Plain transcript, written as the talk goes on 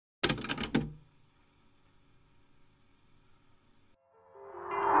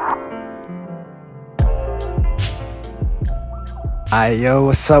Alright, yo,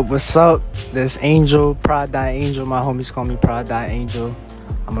 what's up, what's up? This Angel, Prod Die Angel, my homies call me Prod Die Angel.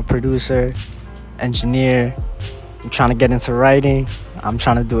 I'm a producer, engineer, I'm trying to get into writing, I'm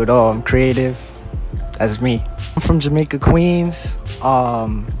trying to do it all, I'm creative, that's me. I'm from Jamaica, Queens,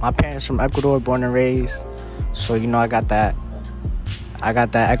 my parents from Ecuador, born and raised, so you know I got that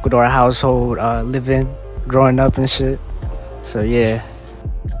Ecuador household living, growing up and shit, so yeah.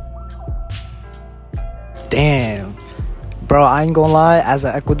 Damn. Bro, I ain't gonna lie, as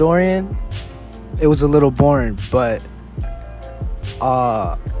an Ecuadorian, it was a little boring, but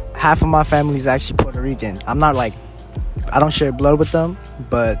half of my family is actually Puerto Rican. I don't share blood with them,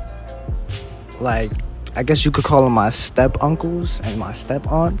 but like, I guess you could call them my step uncles and my step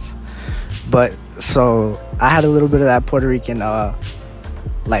aunts. But so I had a little bit of that Puerto Rican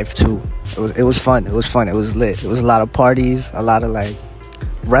life too. It was fun. It was lit. It was a lot of parties, a lot of like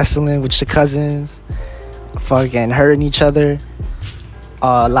wrestling with your cousins, fucking hurting each other,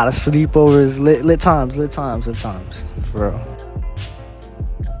 a lot of sleepovers, lit times, for real.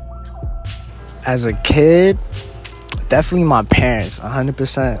 As a kid, definitely my parents,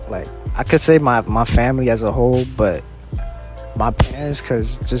 100%. Like, I could say my family as a whole, but my parents,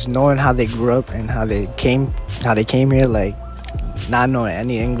 because just knowing how they grew up and how they came here, like, not knowing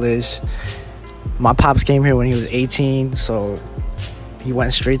any English. My pops came here when he was 18, so he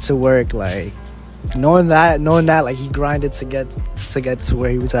went straight to work, like, knowing that like he grinded to get to where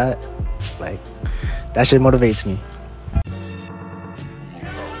he was at, like, that shit motivates me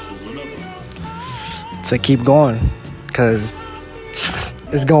to keep going, because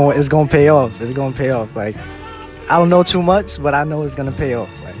it's gonna pay off. Like, I don't know too much, but I know it's gonna pay off,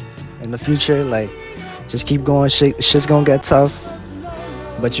 like, in the future. Like, just keep going. Shit's gonna get tough,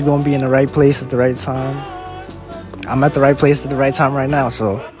 but you're gonna be in the right place at the right time. I'm at the right place at the right time right now,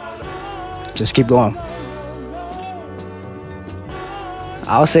 so just keep going.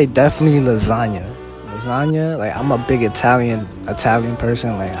 I'll say definitely lasagna. Like, I'm a big Italian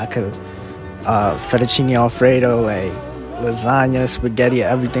person. Like, I could fettuccine alfredo, like lasagna, spaghetti,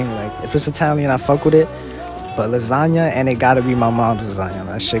 everything. Like, if it's Italian, I fuck with it. But lasagna, and it gotta be my mom's lasagna.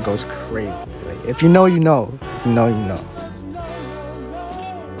 That shit goes crazy. Like, if you know, you know. If you know, you know.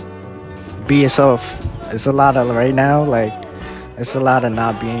 Be yourself. It's a lot of right now, like, it's a lot of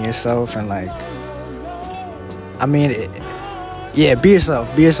not being yourself, and like, I mean, yeah, be yourself,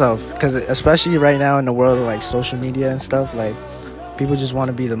 because especially right now in the world of like social media and stuff, like, people just want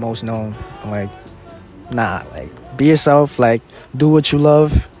to be the most known. Like, nah, like, be yourself, like, do what you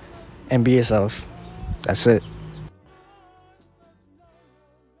love and be yourself. That's it.